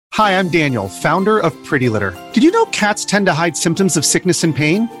Hi, I'm Daniel, founder of Pretty Litter. Did you know cats tend to hide symptoms of sickness and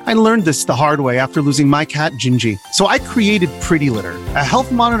pain? I learned this the hard way after losing my cat, Gingy. So I created Pretty Litter, a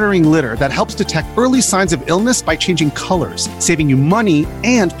health monitoring litter that helps detect early signs of illness by changing colors, saving you money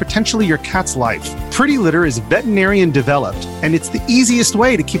and potentially your cat's life. Pretty Litter is veterinarian developed, and it's the easiest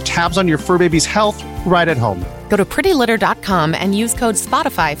way to keep tabs on your fur baby's health right at home. Go to prettylitter.com and use code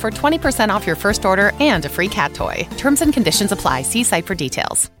SPOTIFY for 20% off your first order and a free cat toy. Terms and conditions apply. See site for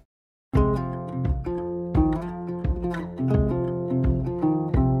details.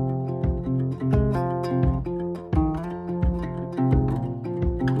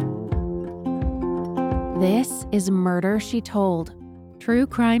 This is Murder, She Told. True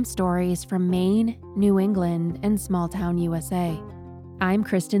crime stories from Maine, New England, and small-town USA. I'm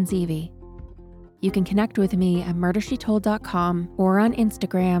Kristen Seavey. You can connect with me at murdershetold.com or on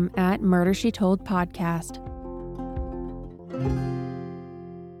Instagram at murdershetoldpodcast.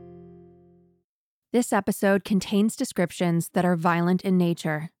 This episode contains descriptions that are violent in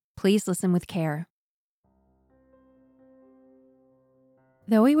nature. Please listen with care.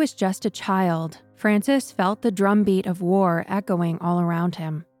 Though he was just a child, Francis felt the drumbeat of war echoing all around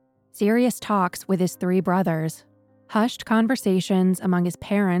him. Serious talks with his 3 brothers, hushed conversations among his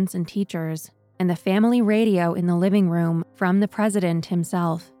parents and teachers, and the family radio in the living room from the president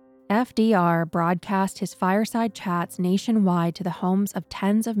himself. FDR broadcast his fireside chats nationwide to the homes of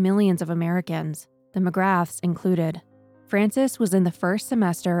tens of millions of Americans, the McGraths included. Francis was in the first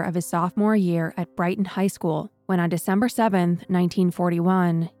semester of his sophomore year at Brighton High School when on December 7,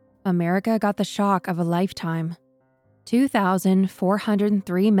 1941, America got the shock of a lifetime.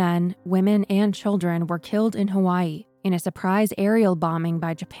 2,403 men, women, and children were killed in Hawaii in a surprise aerial bombing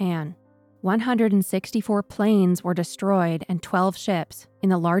by Japan. 164 planes were destroyed and 12 ships in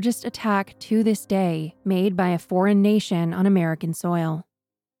the largest attack to this day made by a foreign nation on American soil.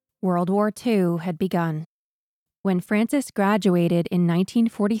 World War II had begun. When Francis graduated in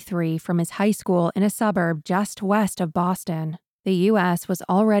 1943 from his high school in a suburb just west of Boston, the U.S. was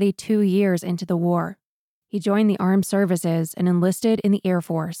already 2 years into the war. He joined the armed services and enlisted in the Air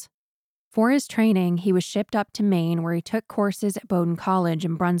Force. For his training, he was shipped up to Maine, where he took courses at Bowdoin College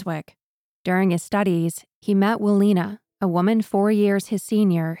in Brunswick. During his studies, he met Willina, a woman 4 years his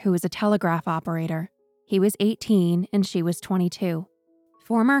senior who was a telegraph operator. He was 18 and she was 22.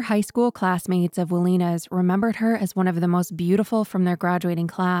 Former high school classmates of Willina's remembered her as one of the most beautiful from their graduating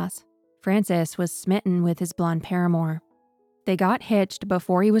class. Francis was smitten with his blonde paramour. They got hitched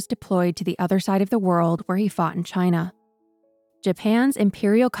before he was deployed to the other side of the world where he fought in China. Japan's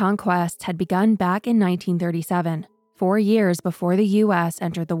imperial conquests had begun back in 1937, 4 years before the U.S.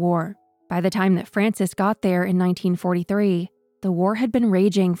 entered the war. By the time that Francis got there in 1943, the war had been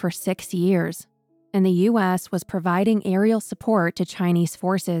raging for 6 years, and the U.S. was providing aerial support to Chinese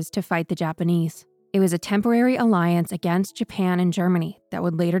forces to fight the Japanese. It was a temporary alliance against Japan and Germany that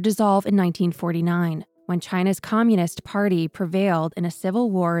would later dissolve in 1949, when China's Communist Party prevailed in a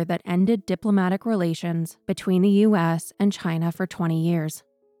civil war that ended diplomatic relations between the U.S. and China for 20 years.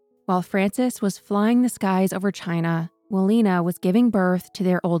 While Francis was flying the skies over China, Willina was giving birth to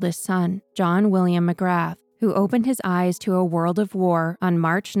their oldest son, John William McGrath, who opened his eyes to a world of war on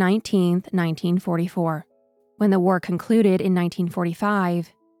March 19, 1944. When the war concluded in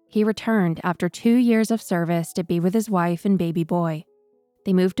 1945, he returned after 2 years of service to be with his wife and baby boy.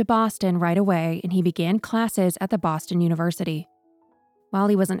 They moved to Boston right away, and he began classes at the Boston University. While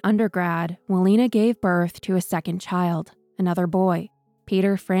he was an undergrad, Willina gave birth to a second child, another boy,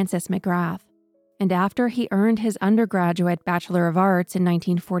 Peter Francis McGrath. And after he earned his undergraduate Bachelor of Arts in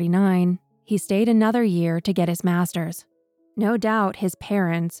 1949, he stayed another year to get his master's. No doubt his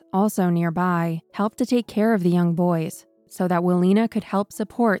parents, also nearby, helped to take care of the young boys so that Willina could help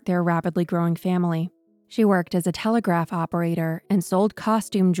support their rapidly growing family. She worked as a telegraph operator and sold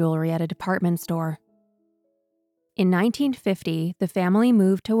costume jewelry at a department store. In 1950, the family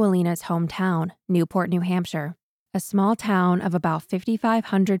moved to Willina's hometown, Newport, New Hampshire, a small town of about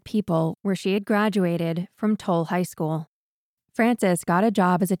 5,500 people where she had graduated from Toll High School. Francis got a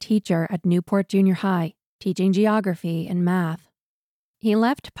job as a teacher at Newport Junior High, teaching geography and math. He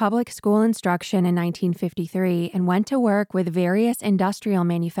left public school instruction in 1953 and went to work with various industrial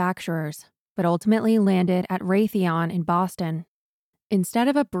manufacturers, but ultimately landed at Raytheon in Boston. Instead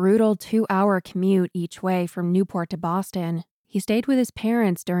of a brutal 2-hour commute each way from Newport to Boston, he stayed with his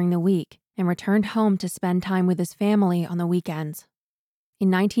parents during the week and returned home to spend time with his family on the weekends. In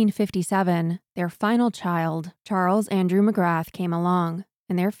 1957, their final child, Charles Andrew McGrath, came along,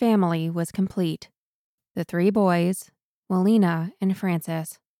 and their family was complete. The 3 boys, Willina and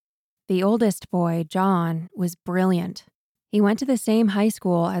Francis. The oldest boy, John, was brilliant. He went to the same high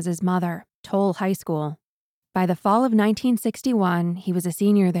school as his mother, Toll High School. By the fall of 1961, he was a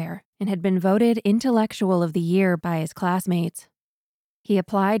senior there and had been voted Intellectual of the Year by his classmates. He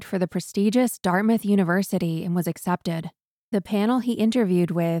applied for the prestigious Dartmouth University and was accepted. The panel he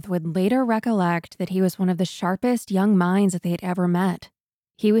interviewed with would later recollect that he was one of the sharpest young minds that they had ever met.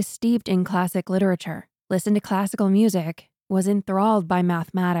 He was steeped in classic literature, listened to classical music, was enthralled by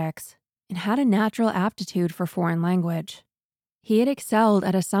mathematics, and had a natural aptitude for foreign language. He had excelled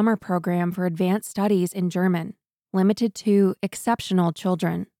at a summer program for advanced studies in German, limited to exceptional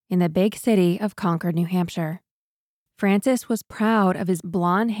children, in the big city of Concord, New Hampshire. Francis was proud of his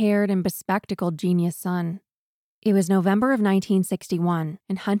blonde-haired and bespectacled genius son. It was November of 1961,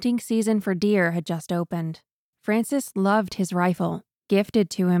 and hunting season for deer had just opened. Francis loved his rifle, gifted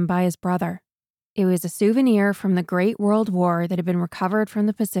to him by his brother. It was a souvenir from the Great World War that had been recovered from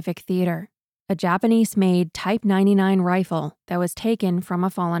the Pacific Theater, a Japanese-made Type 99 rifle that was taken from a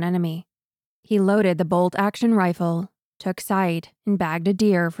fallen enemy. He loaded the bolt-action rifle, took sight, and bagged a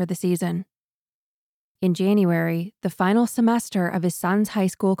deer for the season. In January, the final semester of his son's high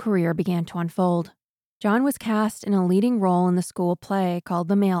school career began to unfold. John was cast in a leading role in the school play called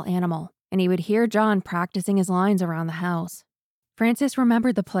The Male Animal, and he would hear John practicing his lines around the house. Francis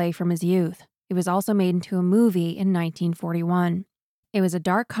remembered the play from his youth. It was also made into a movie in 1941. It was a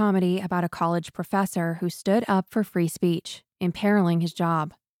dark comedy about a college professor who stood up for free speech, imperiling his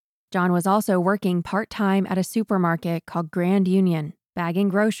job. John was also working part-time at a supermarket called Grand Union, bagging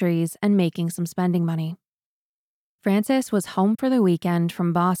groceries and making some spending money. Francis was home for the weekend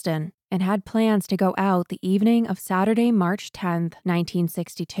from Boston and had plans to go out the evening of Saturday, March 10th,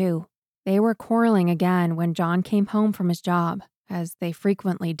 1962. They were quarreling again when John came home from his job, as they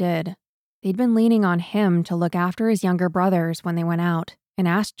frequently did. They'd been leaning on him to look after his younger brothers when they went out, and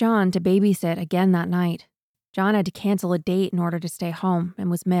asked John to babysit again that night. John had to cancel a date in order to stay home and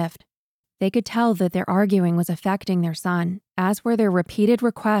was miffed. They could tell that their arguing was affecting their son, as were their repeated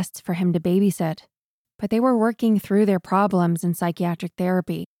requests for him to babysit. But they were working through their problems in psychiatric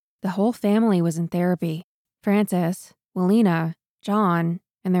therapy. The whole family was in therapy: Francis, Willina, John,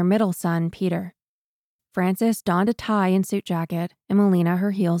 and their middle son, Peter. Francis donned a tie and suit jacket, and Willina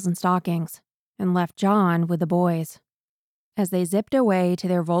her heels and stockings, and left John with the boys. As they zipped away to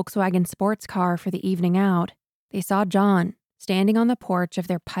their Volkswagen sports car for the evening out, they saw John standing on the porch of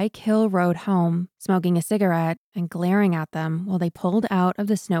their Pike Hill Road home, smoking a cigarette and glaring at them while they pulled out of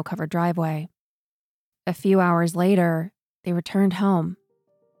the snow-covered driveway. A few hours later, they returned home.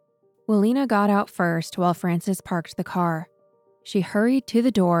 Willina got out first while Francis parked the car. She hurried to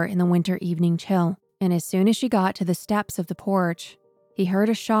the door in the winter evening chill, and as soon as she got to the steps of the porch, he heard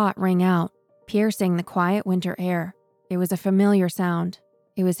a shot ring out, piercing the quiet winter air. It was a familiar sound.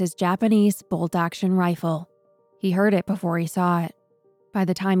 It was his Japanese bolt-action rifle. He heard it before he saw it. By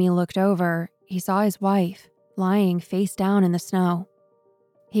the time he looked over, he saw his wife lying face down in the snow.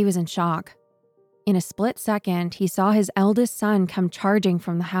 He was in shock. In a split second, he saw his eldest son come charging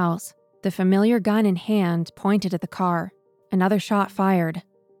from the house, the familiar gun in hand pointed at the car. Another shot fired.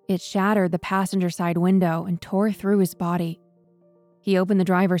 It shattered the passenger side window and tore through his body. He opened the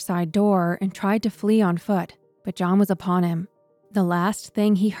driver's side door and tried to flee on foot, but John was upon him. The last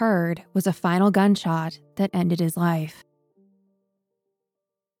thing he heard was a final gunshot that ended his life.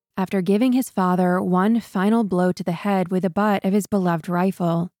 After giving his father one final blow to the head with the butt of his beloved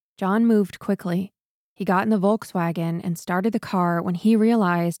rifle, John moved quickly. He got in the Volkswagen and started the car when he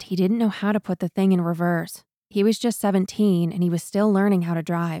realized he didn't know how to put the thing in reverse. He was just 17 and he was still learning how to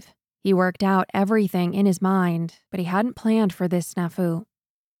drive. He worked out everything in his mind, but he hadn't planned for this snafu.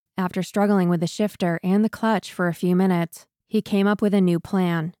 After struggling with the shifter and the clutch for a few minutes, he came up with a new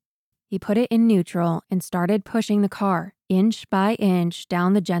plan. He put it in neutral and started pushing the car inch by inch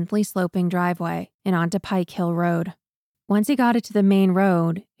down the gently sloping driveway and onto Pike Hill Road. Once he got it to the main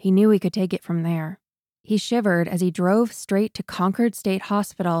road, he knew he could take it from there. He shivered as he drove straight to Concord State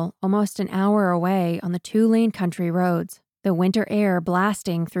Hospital, almost an hour away on the 2-lane country roads, the winter air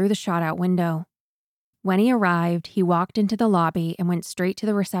blasting through the shot-out window. When he arrived, he walked into the lobby and went straight to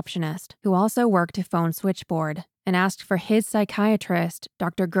the receptionist, who also worked a phone switchboard, and asked for his psychiatrist,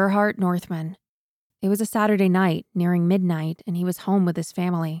 Dr. Gerhard Northman. It was a Saturday night, nearing midnight, and he was home with his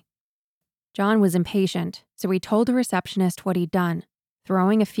family. John was impatient, so he told the receptionist what he'd done,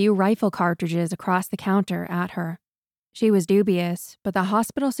 throwing a few rifle cartridges across the counter at her. She was dubious, but the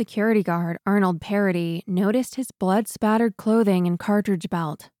hospital security guard, Arnold Parody, noticed his blood-spattered clothing and cartridge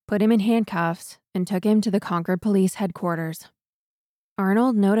belt, put him in handcuffs, and took him to the Concord Police Headquarters.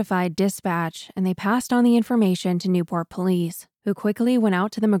 Arnold notified dispatch, and they passed on the information to Newport Police, who quickly went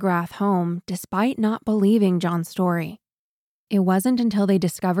out to the McGrath home despite not believing John's story. It wasn't until they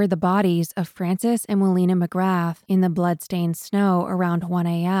discovered the bodies of Francis and Melina McGrath in the blood-stained snow around 1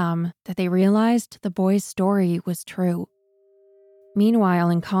 a.m. that they realized the boys' story was true. Meanwhile,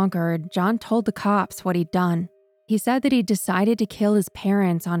 in Concord, John told the cops what he'd done. He said that he'd decided to kill his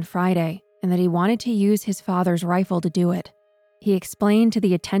parents on Friday and that he wanted to use his father's rifle to do it. He explained to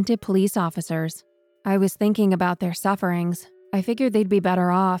the attentive police officers, "I was thinking about their sufferings. I figured they'd be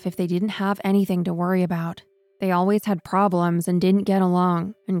better off if they didn't have anything to worry about. They always had problems and didn't get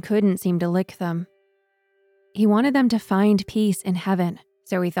along and couldn't seem to lick them." He wanted them to find peace in heaven,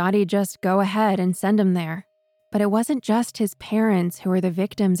 so he thought he'd just go ahead and send them there. But it wasn't just his parents who were the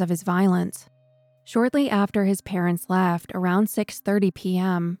victims of his violence. Shortly after his parents left, around 6:30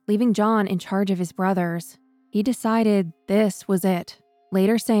 p.m., leaving John in charge of his brothers, he decided this was it,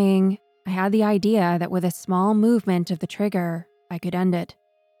 later saying, "I had the idea that with a small movement of the trigger, I could end it."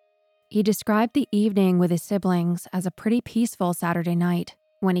 He described the evening with his siblings as a pretty peaceful Saturday night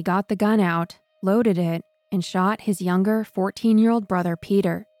when he got the gun out, loaded it, and shot his younger 14-year-old brother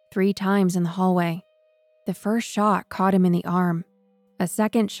Peter 3 times in the hallway. The first shot caught him in the arm. A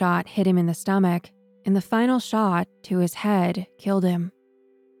second shot hit him in the stomach, and the final shot to his head killed him.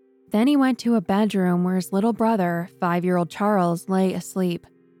 Then he went to a bedroom where his little brother, 5-year-old Charles, lay asleep.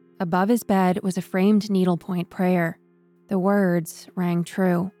 Above his bed was a framed needlepoint prayer. The words rang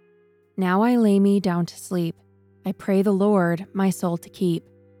true. "Now I lay me down to sleep. I pray the Lord my soul to keep.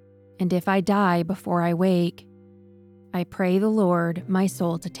 And if I die before I wake, I pray the Lord my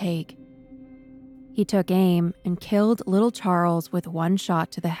soul to take." He took aim and killed little Charles with 1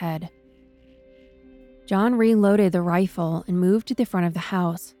 shot to the head. John reloaded the rifle and moved to the front of the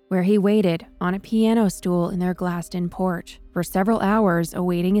house, where he waited on a piano stool in their glassed-in porch for several hours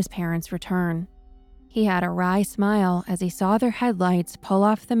awaiting his parents' return. He had a wry smile as he saw their headlights pull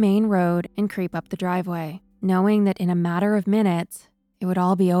off the main road and creep up the driveway, knowing that in a matter of minutes, it would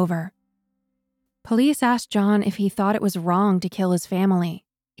all be over. Police asked John if he thought it was wrong to kill his family.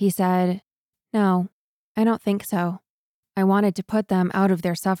 He said, "No, I don't think so. I wanted to put them out of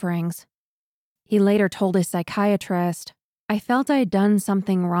their sufferings." He later told his psychiatrist, "I felt I'd done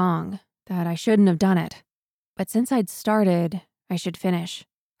something wrong, that I shouldn't have done it. But since I'd started, I should finish.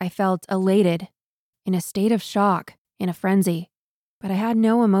 I felt elated, in a state of shock, in a frenzy. But I had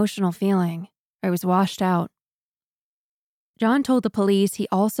no emotional feeling. I was washed out." John told the police he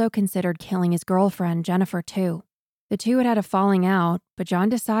also considered killing his girlfriend, Jennifer, too. The two had a falling out, but John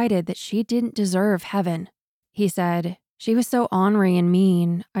decided that she didn't deserve heaven. He said, "She was so ornery and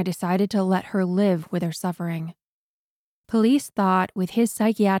mean, I decided to let her live with her suffering." Police thought with his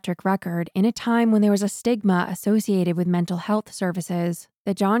psychiatric record in a time when there was a stigma associated with mental health services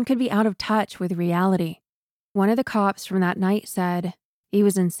that John could be out of touch with reality. One of the cops from that night said, "He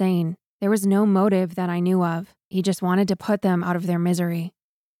was insane. There was no motive that I knew of. He just wanted to put them out of their misery."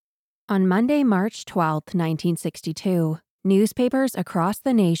 On Monday, March 12, 1962, newspapers across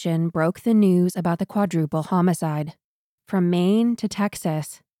the nation broke the news about the quadruple homicide. From Maine to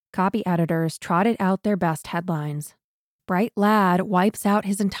Texas, copy editors trotted out their best headlines. "Bright lad wipes out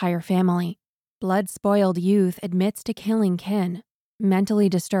his entire family. Blood-spoiled youth admits to killing kin. Mentally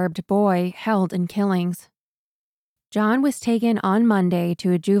disturbed boy held in killings." John was taken on Monday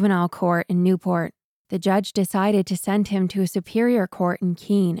to a juvenile court in Newport. The judge decided to send him to a superior court in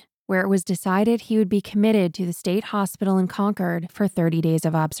Keene, where it was decided he would be committed to the state hospital in Concord for 30 days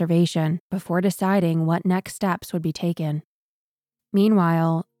of observation before deciding what next steps would be taken.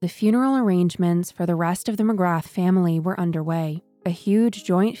 Meanwhile, the funeral arrangements for the rest of the McGrath family were underway. A huge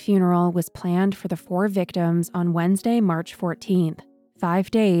joint funeral was planned for the 4 victims on Wednesday, March 14th, 5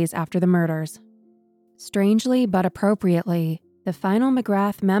 days after the murders. Strangely but appropriately, the final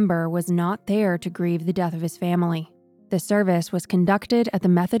McGrath member was not there to grieve the death of his family. The service was conducted at the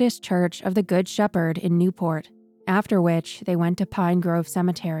Methodist Church of the Good Shepherd in Newport, after which they went to Pine Grove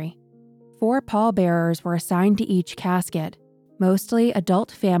Cemetery. 4 pallbearers were assigned to each casket, mostly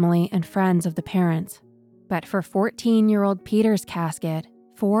adult family and friends of the parents. But for 14-year-old Peter's casket,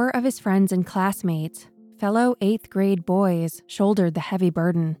 4 of his friends and classmates, fellow 8th grade boys, shouldered the heavy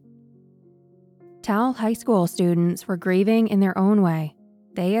burden. Towle High School students were grieving in their own way.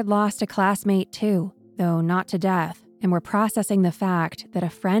 They had lost a classmate too, though not to death, and were processing the fact that a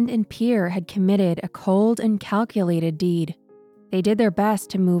friend and peer had committed a cold and calculated deed. They did their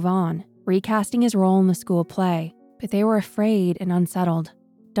best to move on, recasting his role in the school play, but they were afraid and unsettled.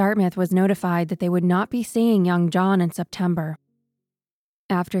 Dartmouth was notified that they would not be seeing young John in September.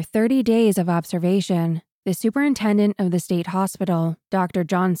 After 30 days of observation, the superintendent of the state hospital, Dr.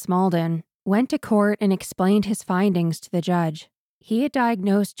 John Smalden, went to court and explained his findings to the judge. He had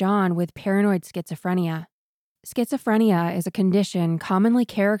diagnosed John with paranoid schizophrenia. Schizophrenia is a condition commonly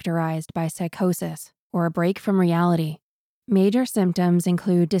characterized by psychosis, or a break from reality. Major symptoms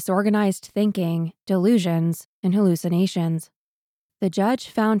include disorganized thinking, delusions, and hallucinations. The judge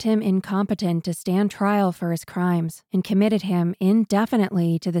found him incompetent to stand trial for his crimes and committed him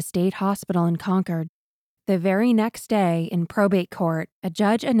indefinitely to the state hospital in Concord. The very next day, in probate court, a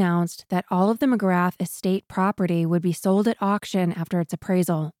judge announced that all of the McGrath estate property would be sold at auction after its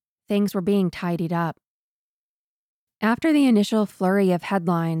appraisal. Things were being tidied up. After the initial flurry of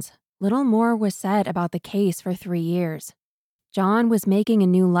headlines, little more was said about the case for 3 years. John was making a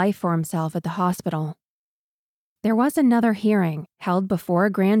new life for himself at the hospital. There was another hearing held before a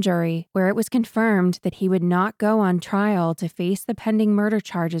grand jury where it was confirmed that he would not go on trial to face the pending murder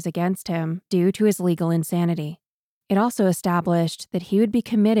charges against him due to his legal insanity. It also established that he would be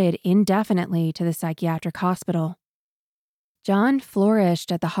committed indefinitely to the psychiatric hospital. John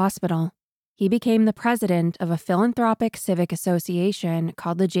flourished at the hospital. He became the president of a philanthropic civic association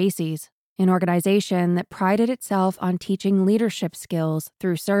called the Jaycees, an organization that prided itself on teaching leadership skills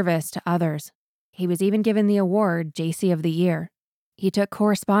through service to others. He was even given the award Jaycee of the Year. He took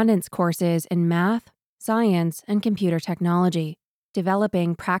correspondence courses in math, science, and computer technology,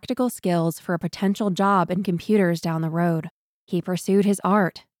 developing practical skills for a potential job in computers down the road. He pursued his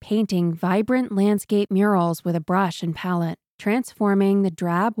art, painting vibrant landscape murals with a brush and palette, transforming the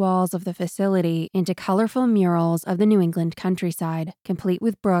drab walls of the facility into colorful murals of the New England countryside, complete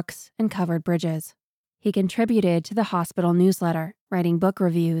with brooks and covered bridges. He contributed to the hospital newsletter, writing book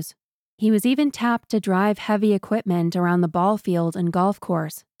reviews. He was even tapped to drive heavy equipment around the ball field and golf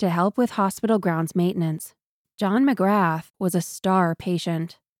course to help with hospital grounds maintenance. John McGrath was a star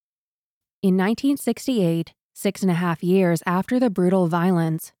patient. In 1968, 6.5 years after the brutal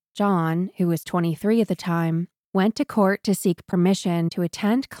violence, John, who was 23 at the time, went to court to seek permission to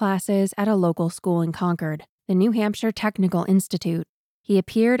attend classes at a local school in Concord, the New Hampshire Technical Institute. He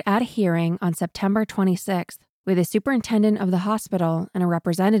appeared at a hearing on September 26th with the superintendent of the hospital and a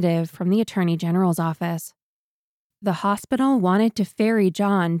representative from the Attorney General's office. The hospital wanted to ferry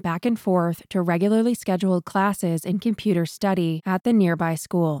John back and forth to regularly scheduled classes in computer study at the nearby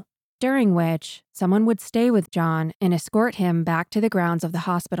school, during which someone would stay with John and escort him back to the grounds of the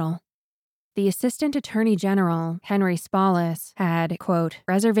hospital. The Assistant Attorney General, Henry Spallis, had, quote,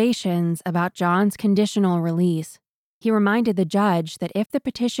 reservations about John's conditional release. He reminded the judge that if the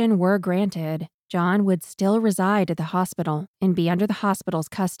petition were granted, John would still reside at the hospital and be under the hospital's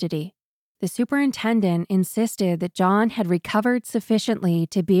custody. The superintendent insisted that John had recovered sufficiently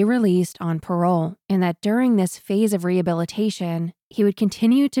to be released on parole, and that during this phase of rehabilitation, he would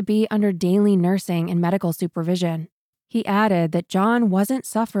continue to be under daily nursing and medical supervision. He added that John wasn't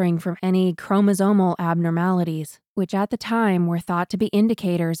suffering from any chromosomal abnormalities, which at the time were thought to be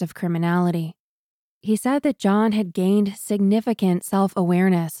indicators of criminality. He said that John had gained significant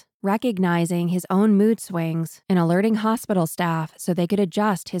self-awareness, recognizing his own mood swings and alerting hospital staff so they could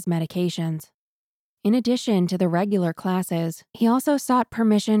adjust his medications. In addition to the regular classes, he also sought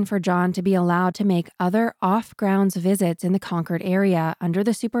permission for John to be allowed to make other off-grounds visits in the Concord area under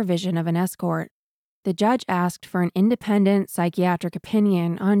the supervision of an escort. The judge asked for an independent psychiatric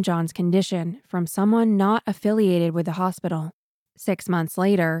opinion on John's condition from someone not affiliated with the hospital. 6 months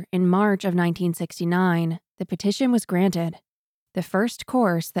later, in March of 1969, the petition was granted. The first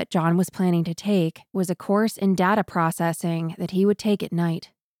course that John was planning to take was a course in data processing that he would take at night.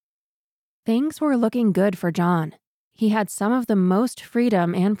 Things were looking good for John. He had some of the most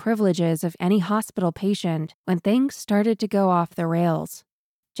freedom and privileges of any hospital patient when things started to go off the rails.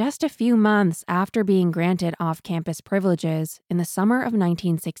 Just a few months after being granted off-campus privileges in the summer of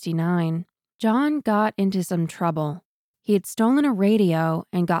 1969, John got into some trouble. He had stolen a radio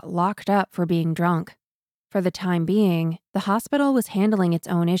and got locked up for being drunk. For the time being, the hospital was handling its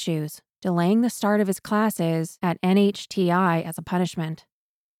own issues, delaying the start of his classes at NHTI as a punishment.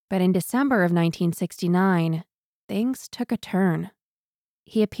 But in December of 1969, things took a turn.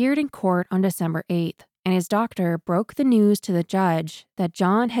 He appeared in court on December 8th, and his doctor broke the news to the judge that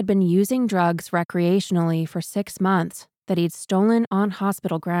John had been using drugs recreationally for 6 months that he'd stolen on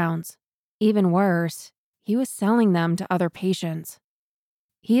hospital grounds. Even worse, he was selling them to other patients.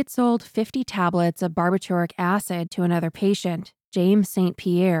 He had sold 50 tablets of barbituric acid to another patient, James St.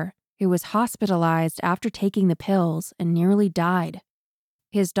 Pierre, who was hospitalized after taking the pills and nearly died.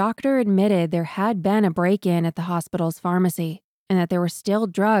 His doctor admitted there had been a break-in at the hospital's pharmacy and that there were still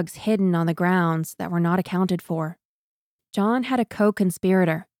drugs hidden on the grounds that were not accounted for. John had a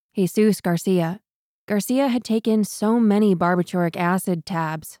co-conspirator, Jesus Garcia. Garcia had taken so many barbituric acid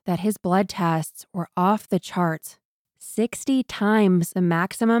tabs that his blood tests were off the charts, 60 times the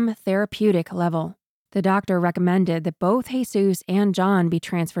maximum therapeutic level. The doctor recommended that both Jesus and John be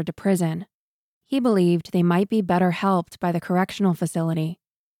transferred to prison. He believed they might be better helped by the correctional facility.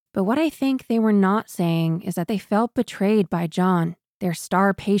 But what I think they were not saying is that they felt betrayed by John, their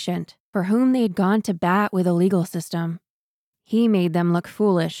star patient, for whom they had gone to bat with the legal system. He made them look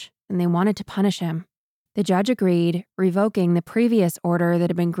foolish, and they wanted to punish him. The judge agreed, revoking the previous order that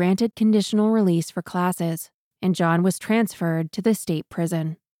had been granted conditional release for classes, and John was transferred to the state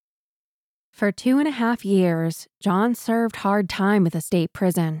prison. For 2.5 years, John served hard time at the state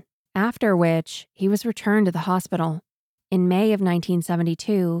prison, after which he was returned to the hospital. In May of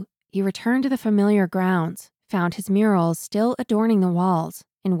 1972, he returned to the familiar grounds, found his murals still adorning the walls,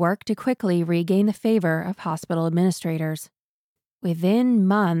 and worked to quickly regain the favor of hospital administrators. Within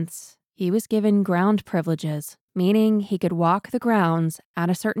months, he was given ground privileges, meaning he could walk the grounds at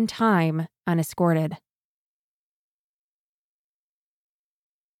a certain time unescorted.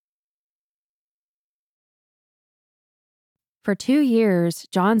 For 2 years,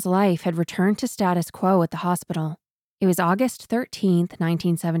 John's life had returned to status quo at the hospital. It was August 13th,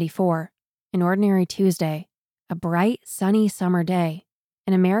 1974, an ordinary Tuesday, a bright, sunny summer day,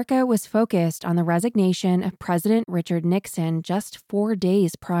 and America was focused on the resignation of President Richard Nixon just 4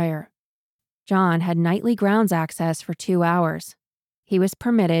 days prior. John had nightly grounds access for 2 hours. He was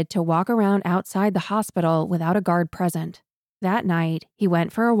permitted to walk around outside the hospital without a guard present. That night, he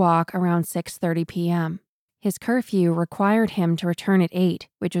went for a walk around 6:30 p.m. His curfew required him to return at 8,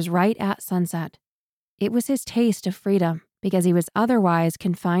 which was right at sunset. It was his taste of freedom, because he was otherwise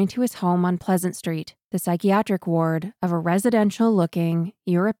confined to his home on Pleasant Street, the psychiatric ward of a residential-looking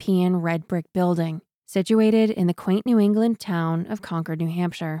European red brick building situated in the quaint New England town of Concord, New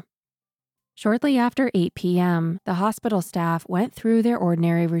Hampshire. Shortly after 8 p.m., the hospital staff went through their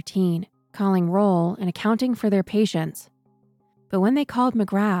ordinary routine, calling roll and accounting for their patients. But when they called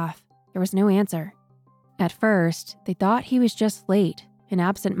McGrath, there was no answer. At first, they thought he was just late and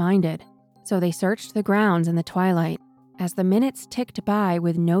absent-minded, so they searched the grounds in the twilight. As the minutes ticked by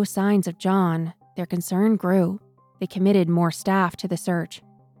with no signs of John, their concern grew. They committed more staff to the search.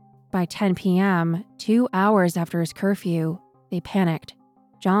 By 10 p.m., 2 hours after his curfew, they panicked.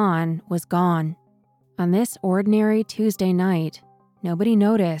 John was gone. On this ordinary Tuesday night, nobody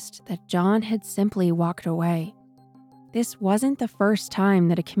noticed that John had simply walked away. This wasn't the first time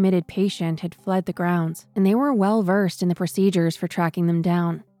that a committed patient had fled the grounds, and they were well versed in the procedures for tracking them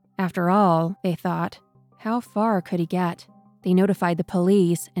down. After all, they thought, how far could he get? They notified the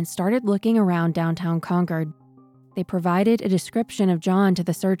police and started looking around downtown Concord. They provided a description of John to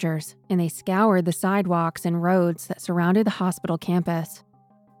the searchers, and they scoured the sidewalks and roads that surrounded the hospital campus.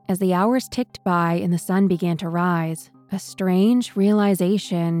 As the hours ticked by and the sun began to rise, a strange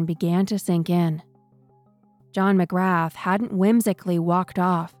realization began to sink in. John McGrath hadn't whimsically walked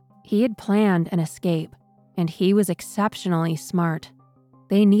off. He had planned an escape, and he was exceptionally smart.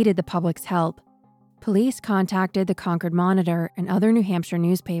 They needed the public's help. Police contacted the Concord Monitor and other New Hampshire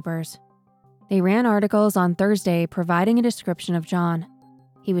newspapers. They ran articles on Thursday providing a description of John.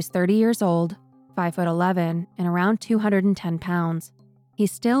 He was 30 years old, 5'11", and around 210 pounds. He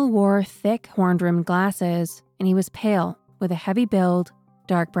still wore thick horn-rimmed glasses, and he was pale, with a heavy build,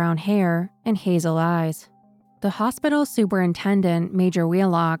 dark brown hair, and hazel eyes. The hospital superintendent, Major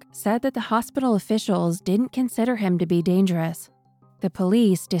Wheelock, said that the hospital officials didn't consider him to be dangerous. The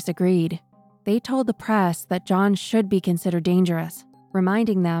police disagreed. They told the press that John should be considered dangerous,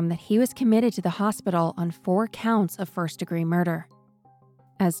 reminding them that he was committed to the hospital on 4 counts of first-degree murder.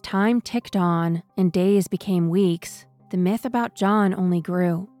 As time ticked on and days became weeks, the myth about John only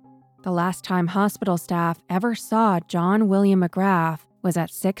grew. The last time hospital staff ever saw John William McGrath was at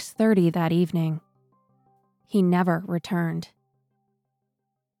 6:30 that evening. He never returned.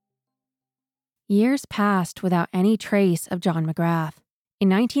 Years passed without any trace of John McGrath. In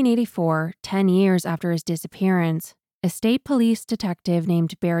 1984, 10 years after his disappearance, a state police detective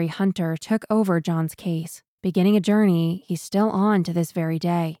named Barry Hunter took over John's case, beginning a journey he's still on to this very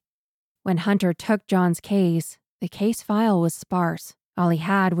day. When Hunter took John's case, the case file was sparse. All he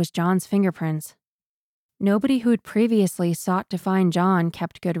had was John's fingerprints. Nobody who had previously sought to find John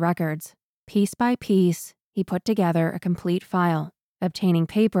kept good records. Piece by piece, he put together a complete file, obtaining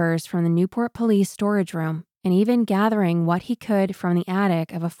papers from the Newport Police storage room, and even gathering what he could from the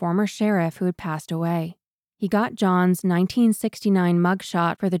attic of a former sheriff who had passed away. He got John's 1969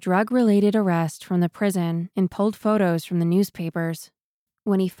 mugshot for the drug-related arrest from the prison and pulled photos from the newspapers.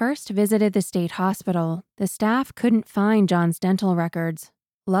 When he first visited the state hospital, the staff couldn't find John's dental records.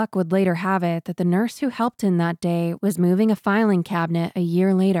 Luck would later have it that the nurse who helped him that day was moving a filing cabinet a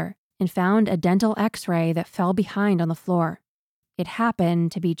year later and found a dental x-ray that fell behind on the floor. It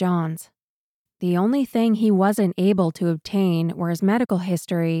happened to be John's. The only thing he wasn't able to obtain were his medical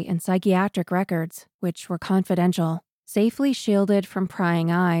history and psychiatric records, which were confidential, safely shielded from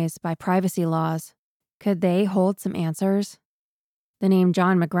prying eyes by privacy laws. Could they hold some answers? The name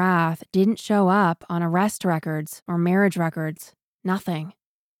John McGrath didn't show up on arrest records or marriage records. Nothing.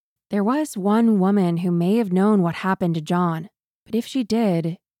 There was one woman who may have known what happened to John, but if she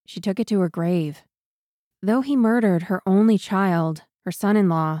did, she took it to her grave. Though he murdered her only child, her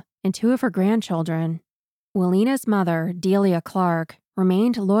son-in-law, and 2 of her grandchildren, Walena's mother, Delia Clark,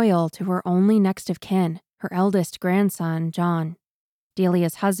 remained loyal to her only next of kin, her eldest grandson, John.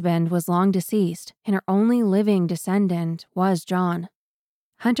 Delia's husband was long deceased, and her only living descendant was John.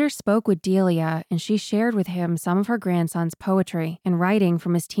 Hunter spoke with Delia, and she shared with him some of her grandson's poetry and writing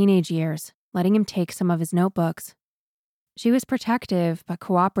from his teenage years, letting him take some of his notebooks. She was protective but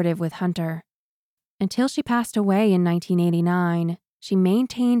cooperative with Hunter. Until she passed away in 1989, she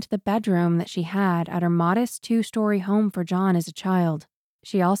maintained the bedroom that she had at her modest 2-story home for John as a child.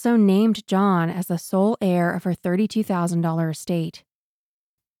 She also named John as the sole heir of her $32,000 estate.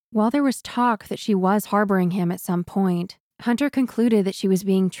 While there was talk that she was harboring him at some point, Hunter concluded that she was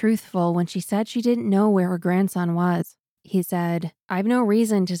being truthful when she said she didn't know where her grandson was. He said, "I've no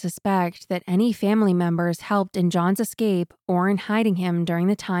reason to suspect that any family members helped in John's escape or in hiding him during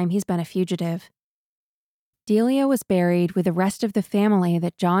the time he's been a fugitive." Delia was buried with the rest of the family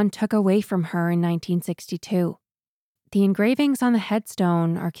that John took away from her in 1962. The engravings on the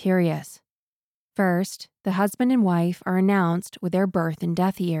headstone are curious. First, the husband and wife are announced with their birth and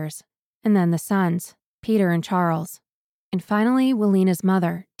death years, and then the sons, Peter and Charles, and finally Walena's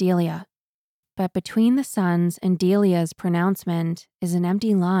mother, Delia. But between the sons and Delia's pronouncement is an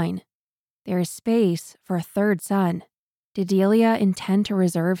empty line. There is space for a 3rd son. Did Delia intend to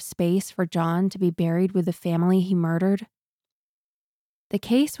reserve space for John to be buried with the family he murdered? The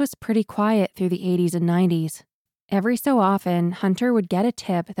case was pretty quiet through the 80s and 90s. Every so often, Hunter would get a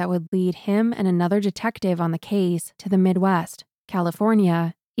tip that would lead him and another detective on the case to the Midwest,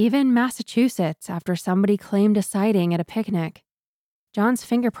 California, even Massachusetts after somebody claimed a sighting at a picnic. John's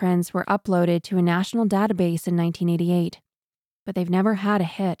fingerprints were uploaded to a national database in 1988, but they've never had a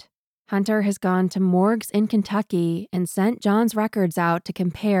hit. Hunter has gone to morgues in Kentucky and sent John's records out to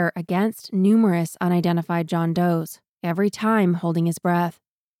compare against numerous unidentified John Does, every time holding his breath,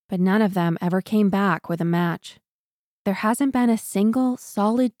 but none of them ever came back with a match. There hasn't been a single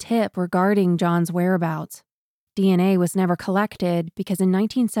solid tip regarding John's whereabouts. DNA was never collected because in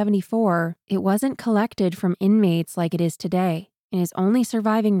 1974, it wasn't collected from inmates like it is today, and his only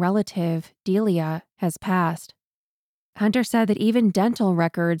surviving relative, Delia, has passed. Hunter said that even dental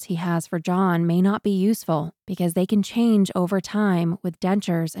records he has for John may not be useful because they can change over time with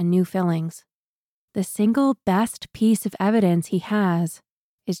dentures and new fillings. The single best piece of evidence he has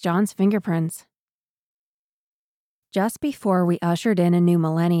is John's fingerprints. Just before we ushered in a new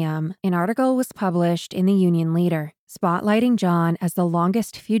millennium, an article was published in the Union Leader, spotlighting John as the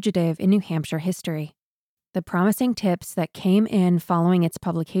longest fugitive in New Hampshire history. The promising tips that came in following its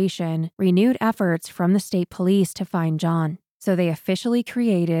publication renewed efforts from the state police to find John, so they officially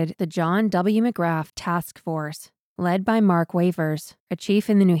created the John W. McGrath Task Force, led by Mark Wavers, a chief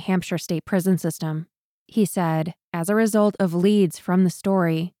in the New Hampshire state prison system. He said, "As a result of leads from the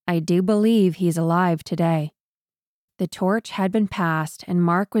story, I do believe he's alive today." The torch had been passed and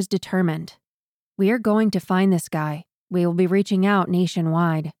Mark was determined. "We are going to find this guy. We will be reaching out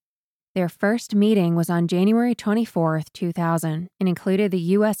nationwide." Their first meeting was on January 24, 2000, and included the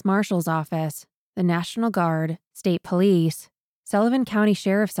U.S. Marshal's Office, the National Guard, State Police, Sullivan County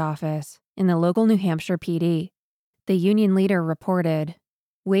Sheriff's Office, and the local New Hampshire PD. The Union Leader reported,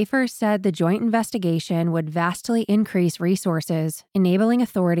 Wafers said the joint investigation would vastly increase resources, enabling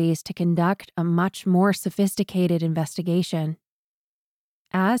authorities to conduct a much more sophisticated investigation.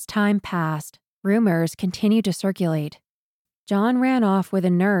 As time passed, rumors continued to circulate. John ran off with a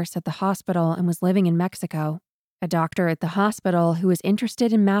nurse at the hospital and was living in Mexico. A doctor at the hospital who was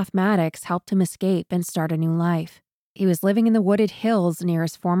interested in mathematics helped him escape and start a new life. He was living in the wooded hills near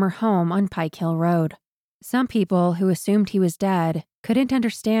his former home on Pike Hill Road. Some people who assumed he was dead couldn't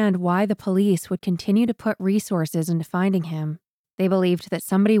understand why the police would continue to put resources into finding him. They believed that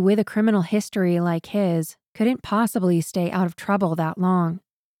somebody with a criminal history like his couldn't possibly stay out of trouble that long.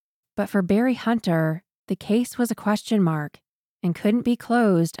 But for Barry Hunter, the case was a question mark and couldn't be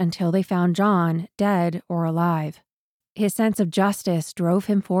closed until they found John dead or alive. His sense of justice drove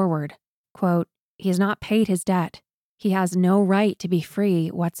him forward. Quote, "He has not paid his debt. He has no right to be free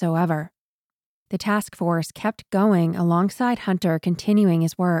whatsoever." The task force kept going alongside Hunter continuing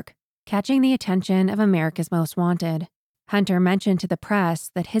his work, catching the attention of America's Most Wanted. Hunter mentioned to the press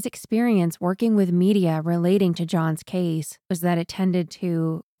that his experience working with media relating to John's case was that it tended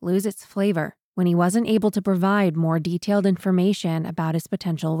to lose its flavor when he wasn't able to provide more detailed information about his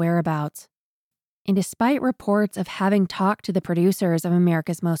potential whereabouts. And despite reports of having talked to the producers of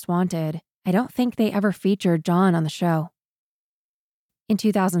America's Most Wanted, I don't think they ever featured John on the show. In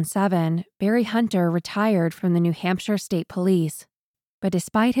 2007, Barry Hunter retired from the New Hampshire State Police, but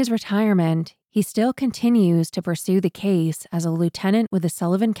despite his retirement, he still continues to pursue the case as a lieutenant with the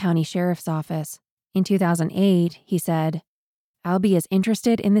Sullivan County Sheriff's Office. In 2008, he said, "I'll be as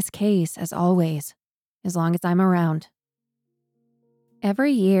interested in this case as always, as long as I'm around."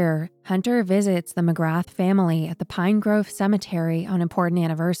 Every year, Hunter visits the McGrath family at the Pine Grove Cemetery on important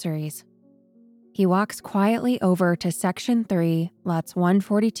anniversaries. He walks quietly over to Section 3, lots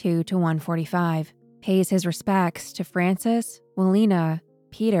 142 to 145, pays his respects to Francis, Willina,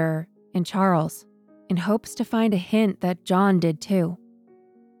 Peter, and Charles, and hopes to find a hint that John did too.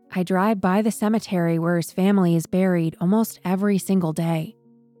 I drive by the cemetery where his family is buried almost every single day.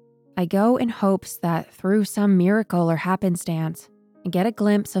 I go in hopes that through some miracle or happenstance, I get a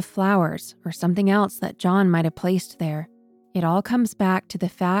glimpse of flowers or something else that John might have placed there. It all comes back to the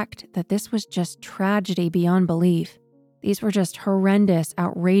fact that this was just tragedy beyond belief. These were just horrendous,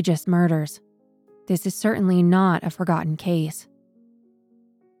 outrageous murders. This is certainly not a forgotten case.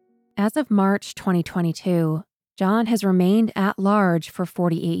 As of March 2022, John has remained at large for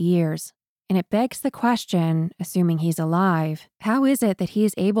 48 years. And it begs the question, assuming he's alive, how is it that he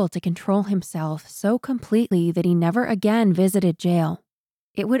is able to control himself so completely that he never again visited jail?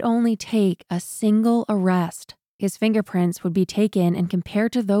 It would only take a single arrest. His fingerprints would be taken and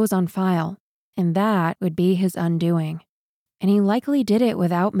compared to those on file, and that would be his undoing. And he likely did it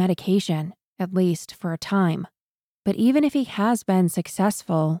without medication, at least for a time. But even if he has been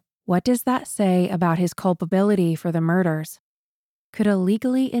successful, what does that say about his culpability for the murders? Could a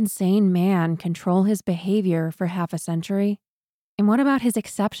legally insane man control his behavior for half a century? And what about his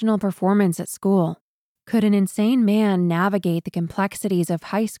exceptional performance at school? Could an insane man navigate the complexities of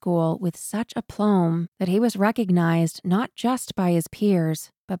high school with such aplomb that he was recognized not just by his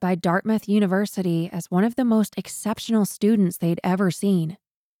peers, but by Dartmouth University as one of the most exceptional students they'd ever seen?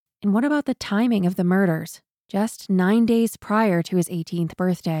 And what about the timing of the murders, just 9 days prior to his 18th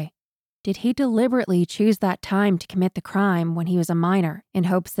birthday? Did he deliberately choose that time to commit the crime when he was a minor in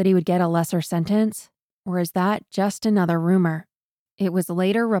hopes that he would get a lesser sentence? Or is that just another rumor? It was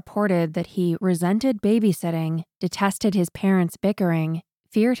later reported that he resented babysitting, detested his parents' bickering,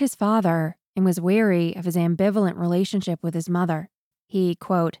 feared his father, and was wary of his ambivalent relationship with his mother. He,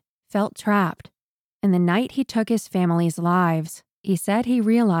 quote, felt trapped. And the night he took his family's lives, he said he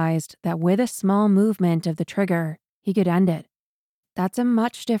realized that with a small movement of the trigger, he could end it. That's a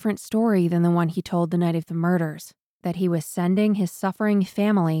much different story than the one he told the night of the murders, that he was sending his suffering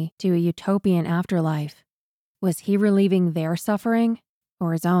family to a utopian afterlife. Was he relieving their suffering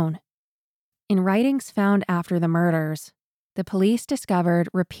or his own? In writings found after the murders, the police discovered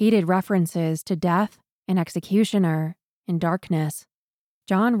repeated references to death, an executioner, and darkness.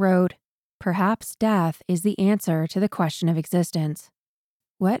 John wrote, "Perhaps death is the answer to the question of existence."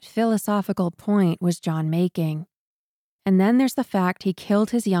 What philosophical point was John making? And then there's the fact he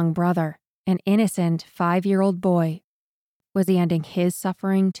killed his young brother, an innocent 5-year-old boy. Was he ending his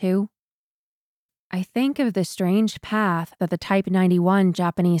suffering too? I think of the strange path that the Type 91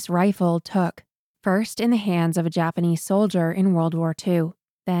 Japanese rifle took, first in the hands of a Japanese soldier in World War II,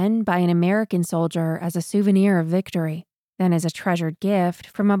 then by an American soldier as a souvenir of victory, then as a treasured gift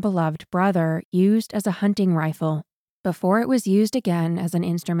from a beloved brother used as a hunting rifle, before it was used again as an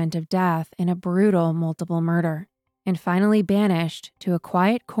instrument of death in a brutal multiple murder, and finally banished to a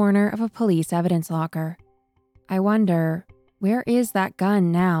quiet corner of a police evidence locker. I wonder, where is that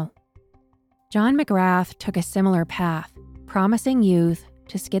gun now? John McGrath took a similar path, promising youth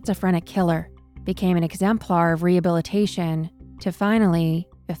to schizophrenic killer, became an exemplar of rehabilitation, to finally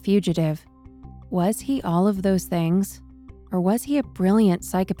a fugitive. Was he all of those things? Or was he a brilliant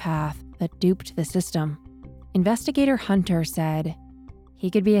psychopath that duped the system? Investigator Hunter said, he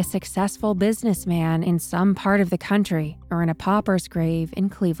could be a successful businessman in some part of the country or in a pauper's grave in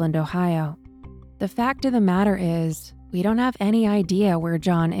Cleveland, Ohio. The fact of the matter is, we don't have any idea where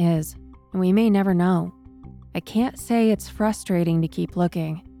John is, and we may never know. I can't say it's frustrating to keep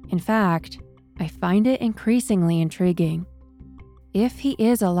looking. In fact, I find it increasingly intriguing. If he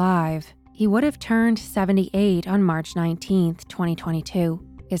is alive, he would have turned 78 on March 19th, 2022.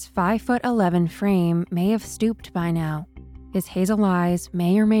 His 5'11" frame may have stooped by now. His hazel eyes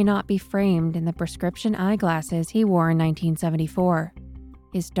may or may not be framed in the prescription eyeglasses he wore in 1974.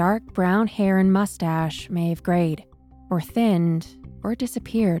 His dark brown hair and mustache may have grayed, or thinned, or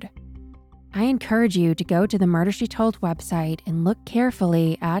disappeared. I encourage you to go to the Murder, She Told website and look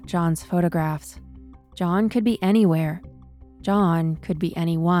carefully at John's photographs. John could be anywhere. John could be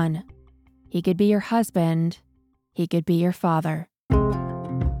anyone. He could be your husband. He could be your father.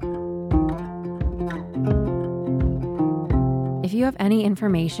 If you have any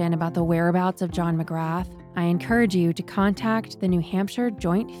information about the whereabouts of John McGrath, I encourage you to contact the New Hampshire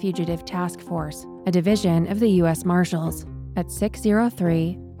Joint Fugitive Task Force, a division of the U.S. Marshals, at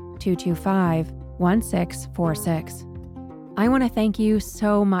 603-225-1646. I want to thank you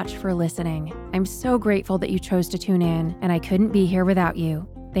so much for listening. I'm so grateful that you chose to tune in, and I couldn't be here without you.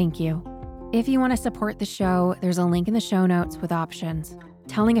 Thank you. If you want to support the show, there's a link in the show notes with options.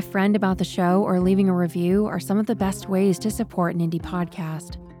 Telling a friend about the show or leaving a review are some of the best ways to support an indie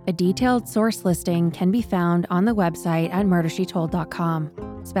podcast. A detailed source listing can be found on the website at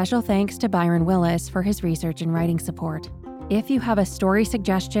murdershetold.com. Special thanks to Byron Willis for his research and writing support. If you have a story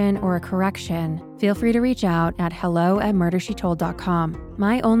suggestion or a correction, feel free to reach out at hello@murdershetold.com.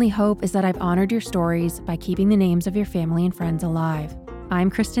 My only hope is that I've honored your stories by keeping the names of your family and friends alive. I'm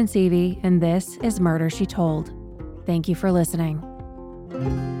Kristen Seavey, and this is Murder, She Told. Thank you for listening.